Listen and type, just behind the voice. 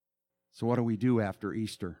So what do we do after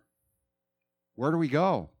Easter? Where do we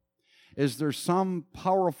go? Is there some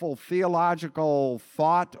powerful theological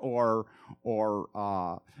thought or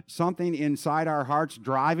something inside our hearts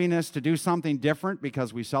driving us to do something different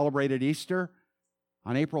because we celebrated Easter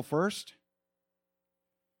on April 1st?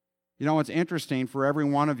 You know, it's interesting for every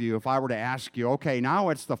one of you, if I were to ask you, okay, now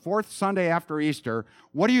it's the fourth Sunday after Easter,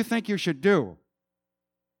 what do you think you should do?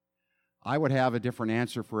 I would have a different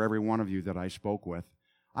answer for every one of you that I spoke with.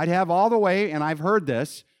 I'd have all the way, and I've heard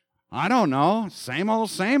this, I don't know, same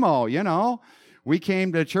old, you know. We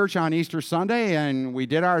came to church on Easter Sunday, and we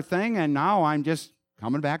did our thing, and now I'm just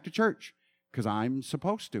coming back to church because I'm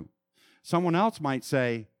supposed to. Someone else might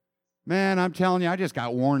say, man, I'm telling you, I just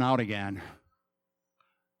got worn out again.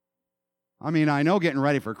 I mean, I know getting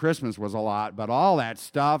ready for Christmas was a lot, but all that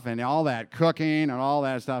stuff and all that cooking and all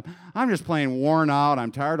that stuff, I'm just plain worn out.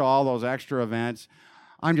 I'm tired of all those extra events.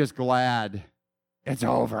 I'm just glad it's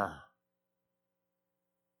over.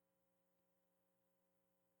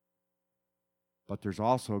 But there's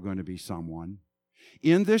also going to be someone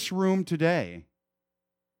in this room today,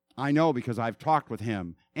 I know because I've talked with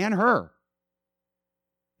him and her,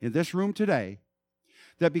 in this room today,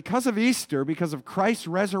 that because of Easter, because of Christ's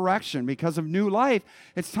resurrection, because of new life,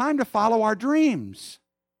 it's time to follow our dreams.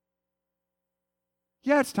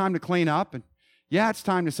 Yeah, it's time to clean up, and yeah, it's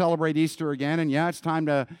time to celebrate Easter again, and yeah, it's time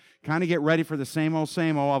to kind of get ready for the same old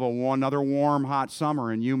of another warm, hot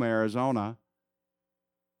summer in Yuma, Arizona.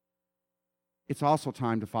 It's also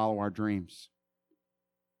time to follow our dreams.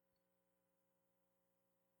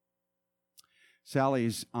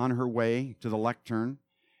 Sally's on her way to the lectern,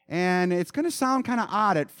 and it's going to sound kind of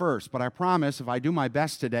odd at first, but I promise if I do my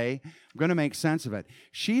best today, I'm going to make sense of it.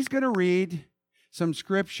 She's going to read some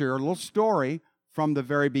scripture, a little story from the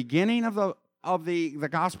very beginning of the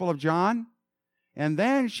Gospel of John, and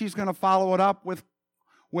then she's going to follow it up with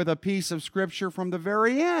a piece of scripture from the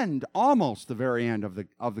very end, almost the very end of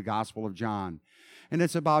the Gospel of John. And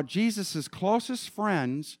it's about Jesus' closest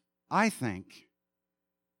friends, I think,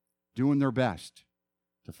 doing their best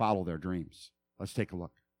to follow their dreams. Let's take a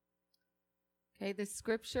look. Okay, the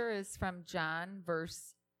scripture is from chapter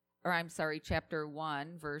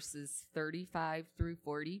 1, verses 35 through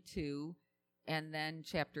 42, and then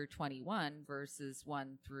chapter 21, verses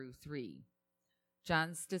 1 through 3.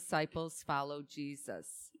 John's disciples followed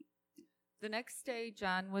Jesus. The next day,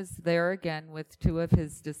 John was there again with two of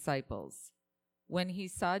his disciples. When he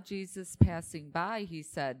saw Jesus passing by, he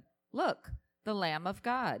said, "Look, the Lamb of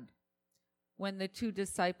God." When the two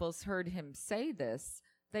disciples heard him say this,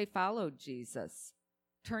 they followed Jesus.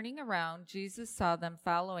 Turning around, Jesus saw them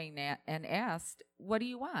following and asked, "What do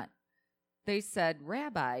you want?" They said,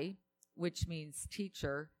 "Rabbi," which means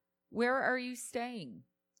teacher, "where are you staying?"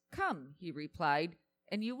 "Come," he replied,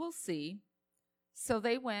 "and you will see." So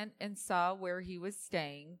they went and saw where he was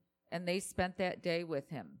staying, and they spent that day with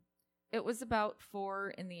him. It was about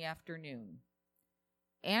 4 p.m.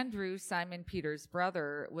 Andrew, Simon Peter's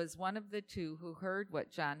brother, was one of the two who heard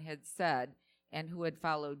what John had said and who had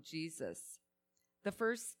followed Jesus. The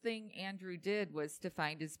first thing Andrew did was to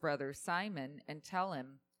find his brother Simon and tell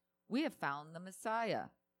him, "We have found the Messiah,"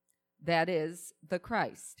 that is, the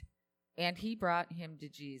Christ. And he brought him to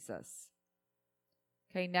Jesus.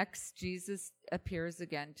 Okay, next, Jesus appears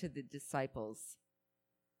again to the disciples.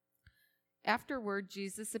 Afterward,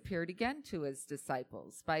 Jesus appeared again to his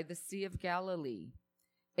disciples by the Sea of Galilee.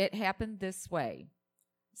 It happened this way.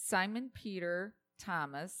 Simon Peter,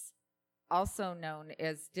 Thomas, also known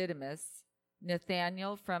as Didymus,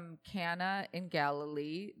 Nathanael from Cana in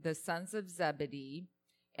Galilee, the sons of Zebedee,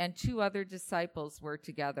 and 2 other disciples were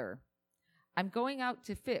together. "I'm going out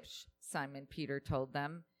to fish," Simon Peter told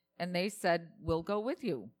them, and they said, "We'll go with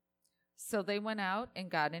you." So they went out and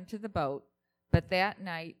got into the boat, but that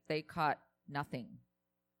night they caught nothing.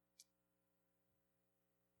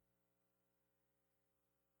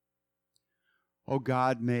 Oh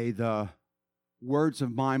God, may the words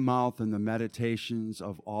of my mouth and the meditations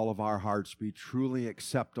of all of our hearts be truly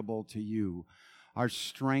acceptable to you, our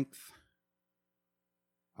strength,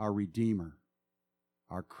 our Redeemer,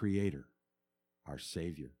 our Creator, our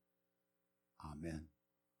Savior. Amen.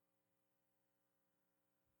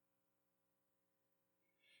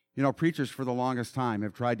 You know, preachers for the longest time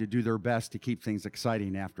have tried to do their best to keep things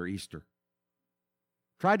exciting after Easter.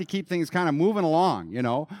 Tried to keep things kind of moving along,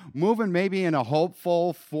 moving maybe in a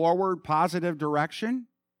hopeful, forward, positive direction.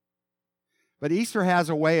 But Easter has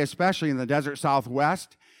a way, especially in the desert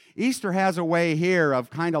Southwest, Easter has a way here of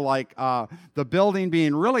kind of like the building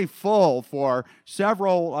being really full for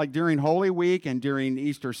several, like during Holy Week and during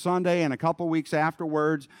Easter Sunday and a couple weeks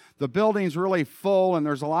afterwards. The building's really full, and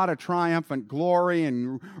there's a lot of triumphant glory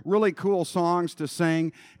and really cool songs to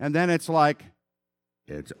sing. And then it's like,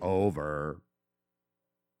 it's over.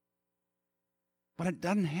 But it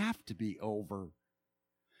doesn't have to be over.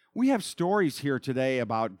 We have stories here today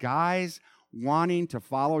about guys wanting to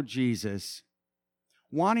follow Jesus,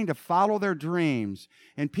 wanting to follow their dreams,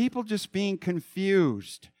 and people just being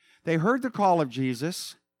confused. They heard the call of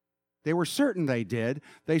Jesus. They were certain they did.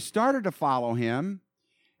 They started to follow him,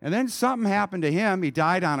 and then something happened to him. He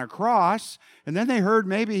died on a cross, and then they heard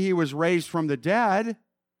maybe he was raised from the dead.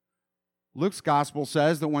 Luke's gospel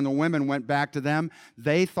says that when the women went back to them,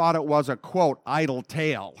 they thought it was a, quote, idle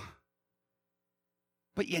tale.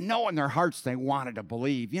 But you know in their hearts they wanted to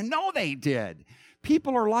believe. You know they did.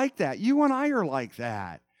 People are like that. You and I are like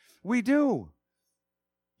that. We do.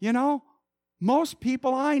 You know, most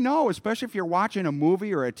people I know, especially if you're watching a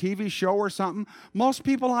movie or a TV show or something, most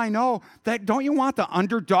people I know, that don't you want the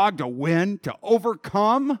underdog to win, to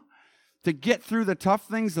overcome, to get through the tough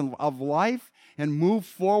things of life and move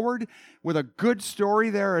forward with a good story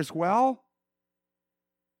there as well?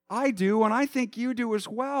 I do, and I think you do as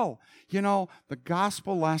well. You know, the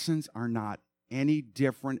gospel lessons are not any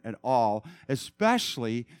different at all,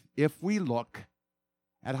 especially if we look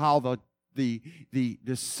at how the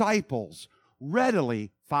disciples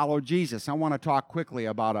readily followed Jesus. I want to talk quickly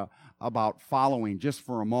about following just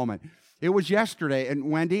for a moment. It was yesterday,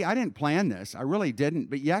 and Wendy, I didn't plan this. I really didn't.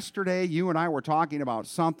 But yesterday, you and I were talking about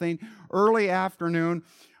something early afternoon.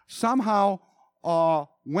 Somehow,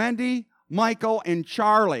 Wendy, Michael, and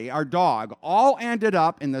Charlie, our dog, all ended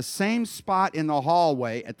up in the same spot in the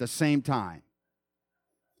hallway at the same time.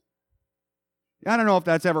 I don't know if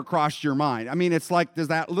that's ever crossed your mind. I mean, it's like there's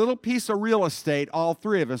that little piece of real estate, all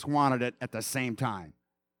three of us wanted it at the same time.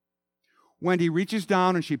 Wendy reaches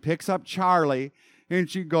down and she picks up Charlie and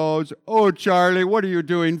she goes, "Oh, Charlie, what are you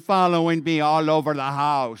doing following me all over the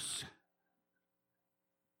house?"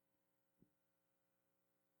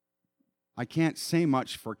 I can't say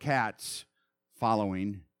much for cats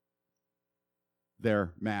following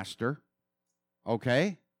their master,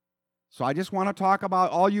 okay? So I just want to talk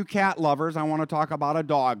about all you cat lovers. I want to talk about a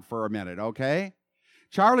dog for a minute, okay?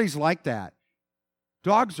 Charlie's like that.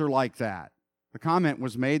 Dogs are like that. The comment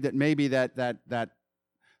was made that maybe that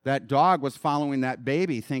dog was following that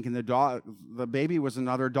baby, thinking the baby was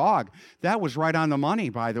another dog. That was right on the money,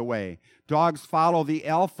 by the way. Dogs follow the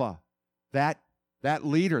alpha, that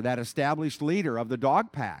leader, that established leader of the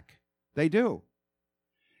dog pack. They do.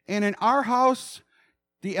 And in our house,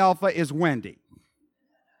 the alpha is Wendy.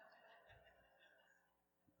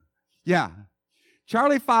 Yeah.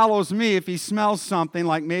 Charlie follows me if he smells something,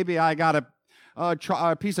 like maybe I got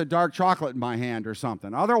a piece of dark chocolate in my hand or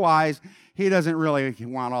something. Otherwise, he doesn't really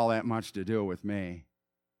want all that much to do with me.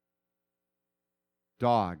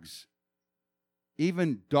 Dogs.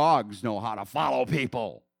 Even dogs know how to follow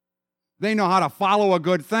people. They know how to follow a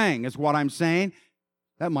good thing, is what I'm saying.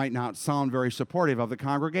 That might not sound very supportive of the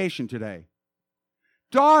congregation today.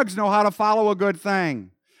 Dogs know how to follow a good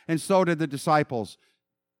thing. And so did the disciples.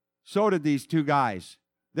 So did these two guys.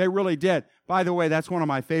 They really did. By the way, that's one of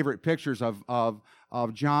my favorite pictures of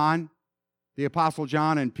John, the Apostle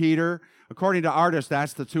John and Peter. According to artists,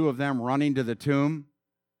 that's the two of them running to the tomb.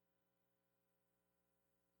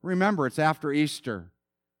 Remember, it's after Easter.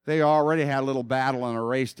 They already had a little battle and a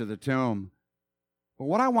race to the tomb. But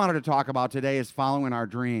what I wanted to talk about today is following our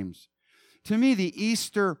dreams. To me, the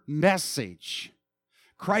Easter message,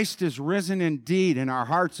 Christ is risen indeed in our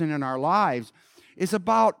hearts and in our lives, is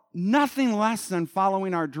about nothing less than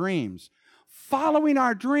following our dreams. Following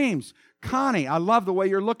our dreams. Connie, I love the way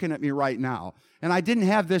you're looking at me right now. And I didn't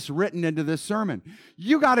have this written into this sermon.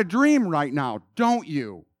 You got a dream right now, don't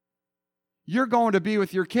you? You're going to be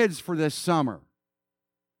with your kids for this summer.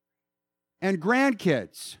 And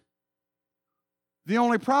grandkids. The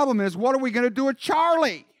only problem is, what are we going to do with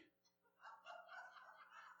Charlie?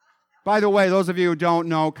 By the way, those of you who don't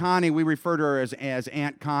know, Connie, we refer to her as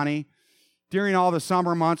Aunt Connie. During all the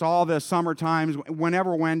summer months, all the summer times,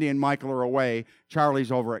 whenever Wendy and Michael are away,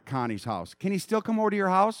 Charlie's over at Connie's house. Can he still come over to your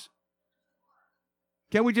house?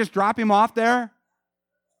 Can we just drop him off there?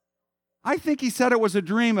 I think he said it was a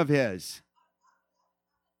dream of his.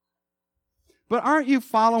 But aren't you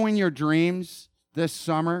following your dreams this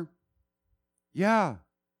summer? Yeah.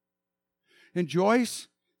 And Joyce,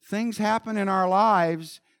 things happen in our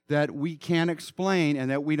lives that we can't explain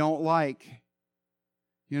and that we don't like.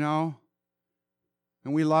 You know?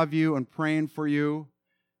 And we love you and praying for you.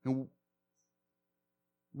 And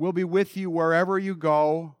We'll be with you wherever you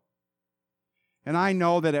go. And I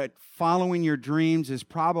know that following your dreams is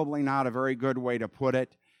probably not a very good way to put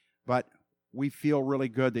it, but we feel really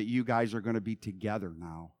good that you guys are going to be together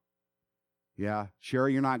now. Yeah,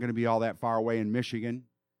 Sherry, you're not going to be all that far away in Michigan.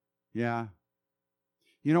 Yeah.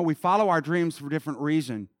 You know, we follow our dreams for different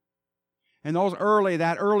reasons. And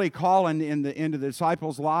that early call into the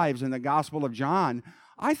disciples' lives in the Gospel of John,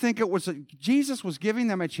 I think it was Jesus was giving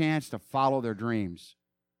them a chance to follow their dreams.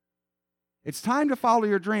 It's time to follow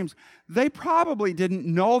your dreams. They probably didn't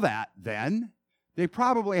know that then. They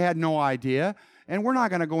probably had no idea. And we're not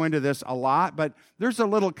going to go into this a lot, but there's a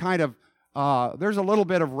little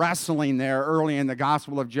bit of wrestling there early in the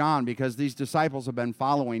Gospel of John because these disciples have been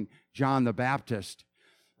following John the Baptist.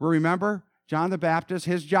 Remember, John the Baptist,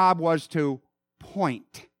 his job was to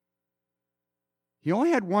point. He only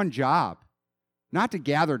had one job, not to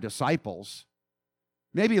gather disciples.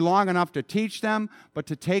 Maybe long enough to teach them, but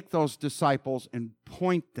to take those disciples and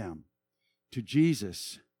point them to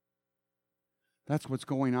Jesus. That's what's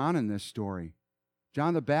going on in this story.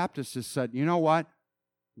 John the Baptist has said, you know what?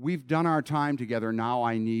 We've done our time together. Now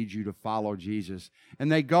I need you to follow Jesus.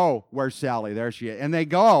 And they go, where's Sally? There she is. And they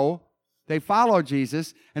go, they follow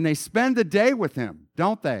Jesus, and they spend the day with him,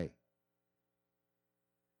 don't they?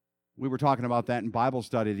 We were talking about that in Bible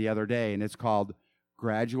study the other day, and it's called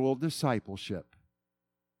gradual discipleship.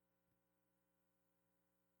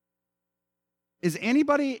 Is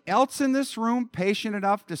anybody else in this room patient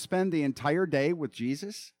enough to spend the entire day with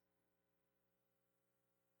Jesus?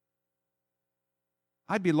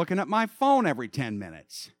 I'd be looking at my phone every 10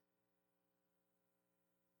 minutes.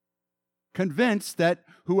 Convinced that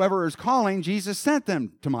whoever is calling, Jesus sent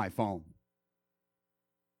them to my phone.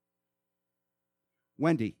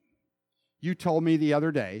 Wendy, you told me the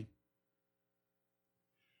other day,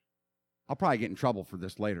 I'll probably get in trouble for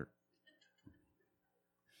this later,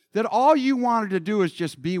 that all you wanted to do is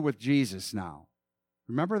just be with Jesus now.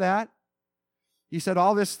 Remember that? You said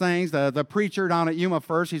all these things. The preacher down at Yuma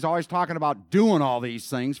First, he's always talking about doing all these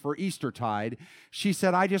things for Eastertide. She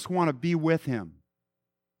said, I just want to be with him.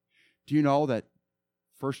 Do you know that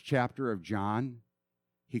first chapter of John,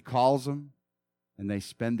 he calls them and they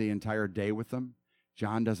spend the entire day with them?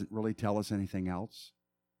 John doesn't really tell us anything else.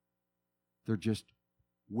 They're just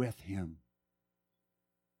with him.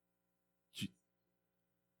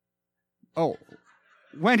 Oh,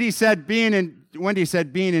 Wendy said being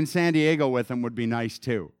in San Diego with him would be nice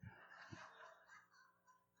too.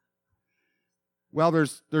 Well,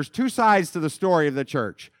 there's two sides to the story of the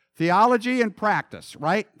church. Theology and practice,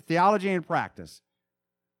 right? Theology and practice.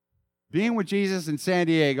 Being with Jesus in San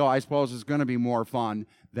Diego, I suppose, is going to be more fun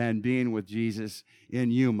than being with Jesus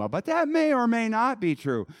in Yuma. But that may or may not be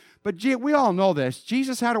true. But we all know this.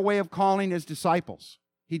 Jesus had a way of calling his disciples.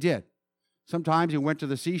 He did. Sometimes he went to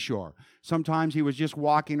the seashore. Sometimes he was just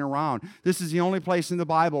walking around. This is the only place in the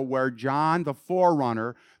Bible where John, the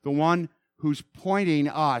forerunner, the one who's pointing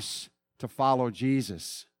us to follow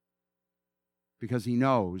Jesus, because he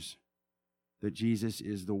knows that Jesus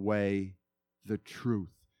is the way, the truth,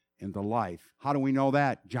 and the life. How do we know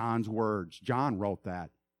that? John's words. John wrote that.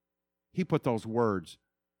 He put those words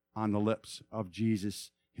on the lips of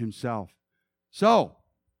Jesus himself. So,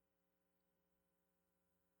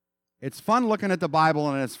 it's fun looking at the Bible,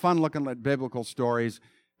 and it's fun looking at biblical stories.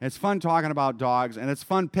 It's fun talking about dogs, and it's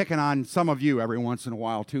fun picking on some of you every once in a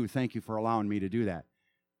while, too. Thank you for allowing me to do that.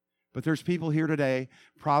 But there's people here today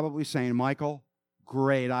probably saying, Michael,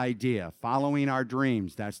 great idea. Following our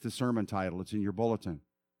dreams. That's the sermon title. It's in your bulletin.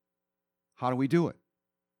 How do we do it?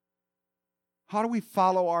 How do we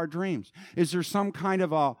follow our dreams? Is there some kind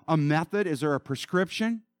of a method? Is there a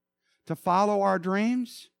prescription to follow our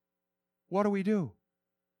dreams? What do we do?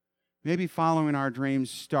 Maybe following our dreams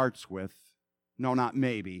starts with, no, not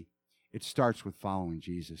maybe, it starts with following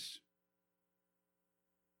Jesus.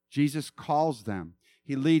 Jesus calls them.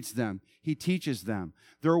 He leads them. He teaches them.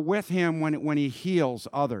 They're with him when he heals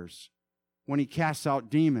others, when he casts out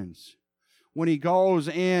demons, when he goes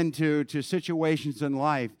into situations in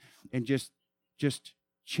life and just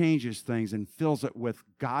changes things and fills it with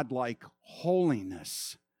godlike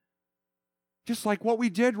holiness. Just like what we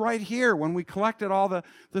did right here when we collected all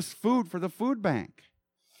this food for the food bank.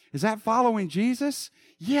 Is that following Jesus?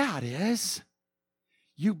 Yeah, it is.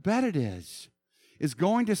 You bet it is. Is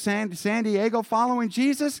going to San Diego following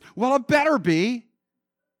Jesus? Well, it better be.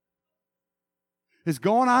 Is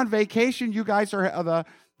going on vacation, you guys are,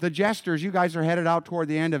 the jesters, you guys are headed out toward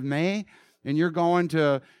the end of May, and you're going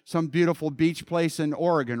to some beautiful beach place in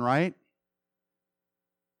Oregon, right?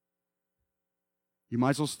 You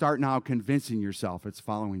might as well start now convincing yourself it's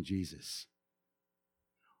following Jesus.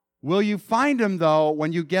 Will you find him, though,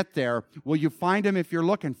 when you get there? Will you find him if you're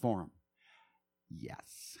looking for him?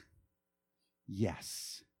 Yes.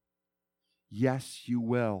 Yes. Yes, you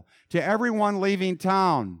will. To everyone leaving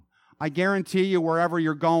town, I guarantee you, wherever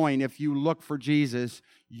you're going, if you look for Jesus,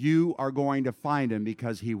 you are going to find him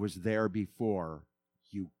because he was there before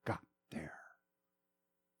you got there.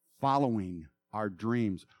 Following our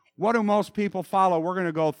dreams. What do most people follow? We're going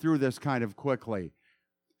to go through this kind of quickly.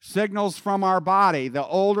 Signals from our body. The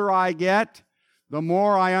older I get, the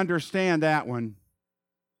more I understand that one.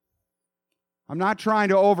 I'm not trying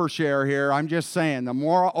to overshare here. I'm just saying the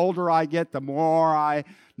more older I get, the more I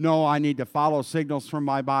know I need to follow signals from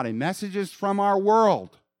my body. Messages from our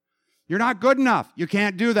world. You're not good enough. You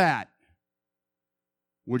can't do that.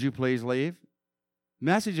 Would you please leave?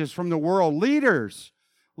 Messages from the world. Leaders.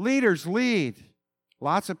 Leaders lead.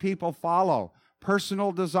 Lots of people follow.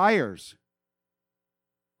 Personal desires.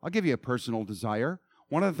 I'll give you a personal desire.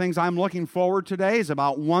 One of the things I'm looking forward to today is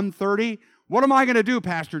about 1:30. What am I going to do,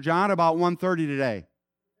 Pastor John, about 1:30 today?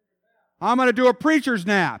 I'm going to do a preacher's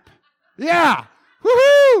nap. Yeah.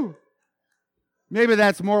 Woohoo! Maybe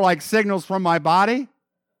that's more like signals from my body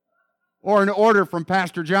or an order from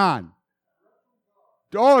Pastor John.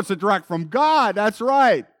 Oh, it's a direct from God. That's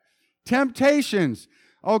right. Temptations.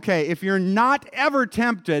 Okay, if you're not ever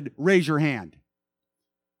tempted, raise your hand.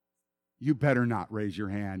 You better not raise your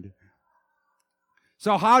hand.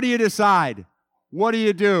 So how do you decide? What do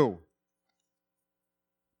you do?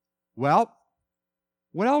 Well,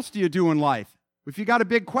 what else do you do in life? If you got a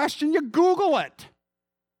big question, you Google it.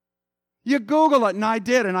 You Google it, and I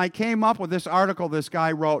did, and I came up with this article this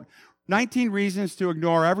guy wrote, 19 Reasons to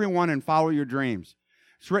Ignore Everyone and Follow Your Dreams.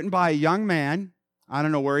 It's written by a young man. I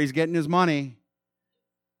don't know where he's getting his money.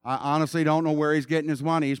 I honestly don't know where he's getting his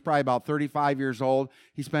money. He's probably about 35 years old.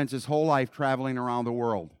 He spends his whole life traveling around the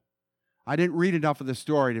world. I didn't read enough of the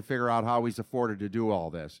story to figure out how he's afforded to do all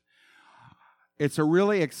this. It's a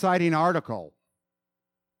really exciting article.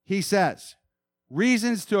 He says,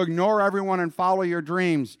 reasons to ignore everyone and follow your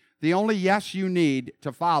dreams. The only yes you need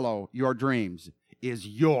to follow your dreams is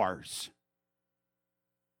yours.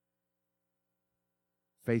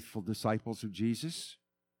 Faithful disciples of Jesus.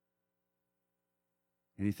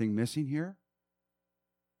 Anything missing here?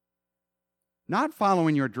 Not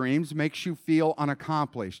following your dreams makes you feel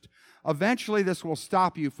unaccomplished. Eventually, this will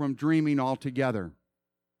stop you from dreaming altogether.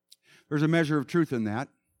 There's a measure of truth in that.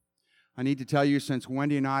 I need to tell you, since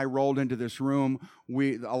Wendy and I rolled into this room,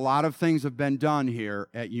 a lot of things have been done here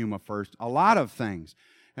at Yuma First. A lot of things.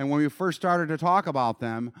 And when we first started to talk about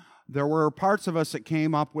them, there were parts of us that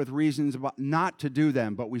came up with reasons not to do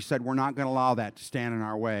them, but we said we're not going to allow that to stand in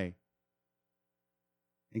our way.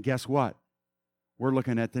 And guess what? We're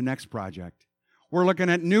looking at the next project. We're looking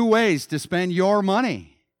at new ways to spend your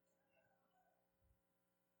money.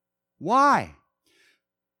 Why?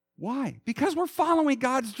 Why? Because we're following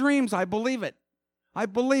God's dreams. I believe it. I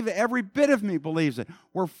believe it. Every bit of me believes it.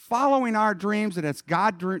 We're following our dreams, and it's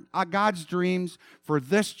God's dreams for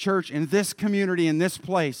this church, in this community, in this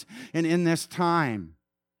place, and in this time.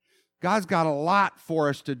 God's got a lot for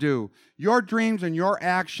us to do. Your dreams and your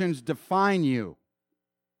actions define you.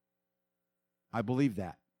 I believe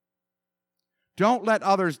that. Don't let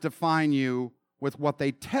others define you with what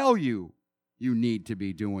they tell you you need to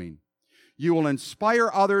be doing. You will inspire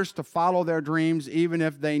others to follow their dreams even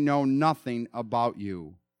if they know nothing about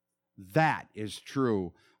you. That is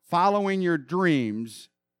true. Following your dreams,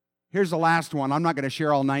 here's the last one. I'm not going to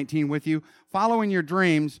share all 19 with you. Following your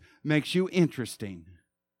dreams makes you interesting.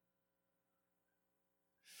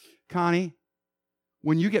 Connie,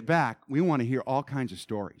 when you get back, we want to hear all kinds of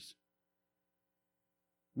stories.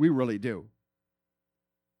 We really do.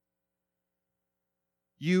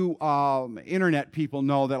 You internet people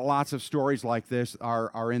know that lots of stories like this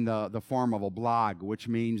are in the form of a blog, which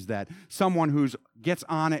means that someone who gets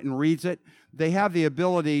on it and reads it, they have the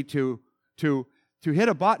ability to hit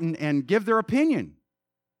a button and give their opinion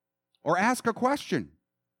or ask a question.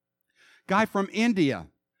 Guy from India,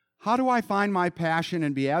 how do I find my passion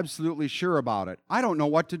and be absolutely sure about it? I don't know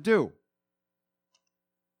what to do.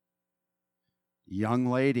 Young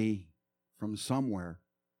lady from somewhere,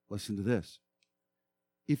 listen to this.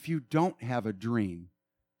 If you don't have a dream,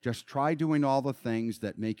 just try doing all the things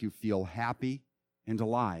that make you feel happy and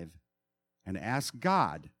alive, and ask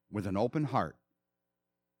God with an open heart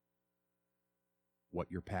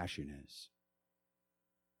what your passion is.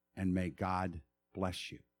 And may God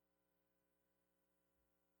bless you.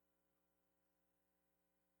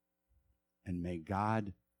 And may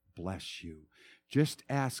God bless you. Just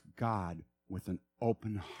ask God with an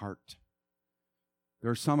open heart. There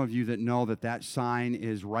are some of you that know that sign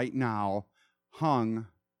is right now hung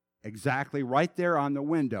exactly right there on the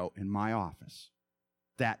window in my office.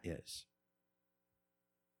 That is.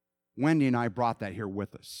 Wendy and I brought that here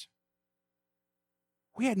with us.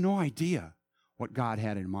 We had no idea what God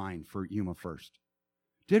had in mind for Yuma First.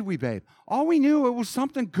 Did we, babe? All we knew, it was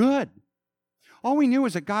something good. All we knew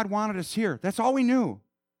is that God wanted us here. That's all we knew.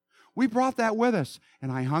 We brought that with us,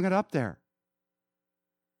 and I hung it up there.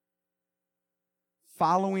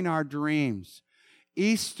 Following our dreams.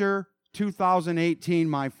 Easter 2018,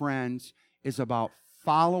 my friends, is about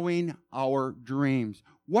following our dreams.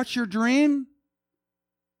 What's your dream?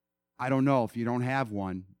 I don't know if you don't have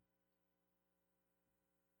one.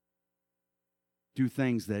 Do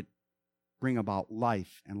things that bring about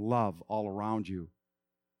life and love all around you.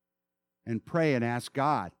 And pray and ask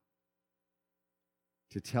God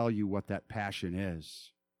to tell you what that passion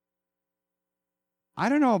is. I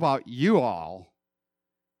don't know about you all,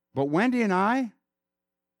 but Wendy and I,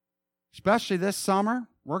 especially this summer,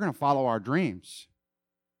 we're going to follow our dreams.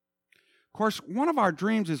 Of course, one of our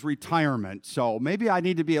dreams is retirement, so maybe I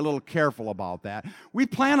need to be a little careful about that. We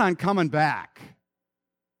plan on coming back.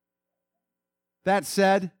 That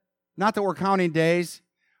said, not that we're counting days.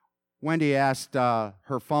 Wendy asked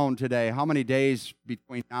her phone today, how many days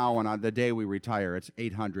between now and the day we retire? It's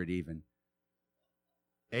 800 even.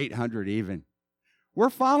 800 even. We're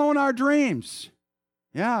following our dreams.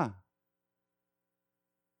 Yeah.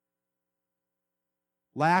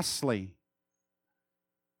 Lastly,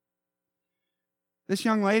 this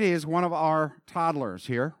young lady is one of our toddlers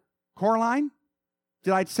here. Coraline?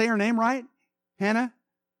 Did I say her name right? Hannah?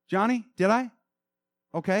 Johnny? Did I?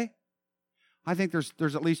 Okay. I think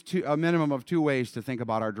there's at least a minimum of two ways to think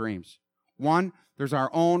about our dreams. One, there's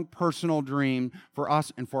our own personal dream for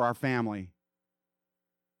us and for our family.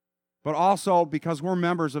 But also, because we're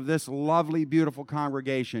members of this lovely, beautiful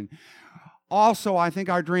congregation, also, I think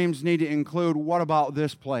our dreams need to include, what about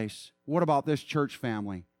this place? What about this church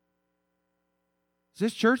family? Is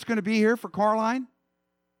this church going to be here for Coraline?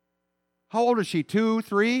 How old is she? 2,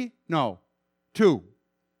 3? No. 2.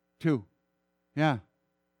 Yeah.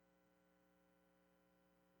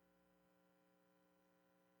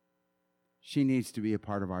 She needs to be a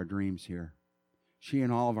part of our dreams here. She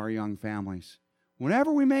and all of our young families.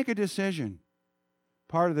 Whenever we make a decision,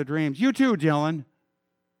 part of the dreams. You too, Dylan.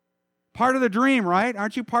 Part of the dream, right?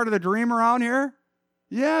 Aren't you part of the dream around here?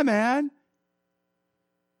 Yeah, man.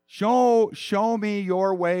 Show me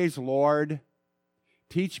your ways, Lord.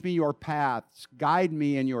 Teach me your paths. Guide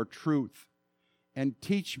me in your truth. And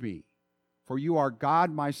teach me, for you are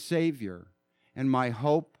God, my Savior, and my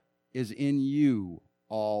hope is in you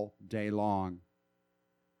all day long.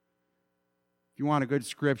 If you want a good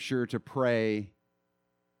scripture to pray,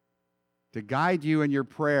 to guide you in your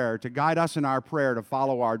prayer, to guide us in our prayer to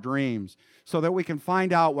follow our dreams, so that we can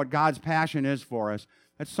find out what God's passion is for us,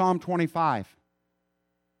 that's Psalm 25.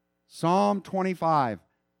 Psalm 25.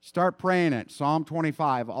 Start praying it. Psalm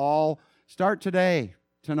 25. Start today,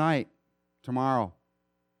 tonight, tomorrow.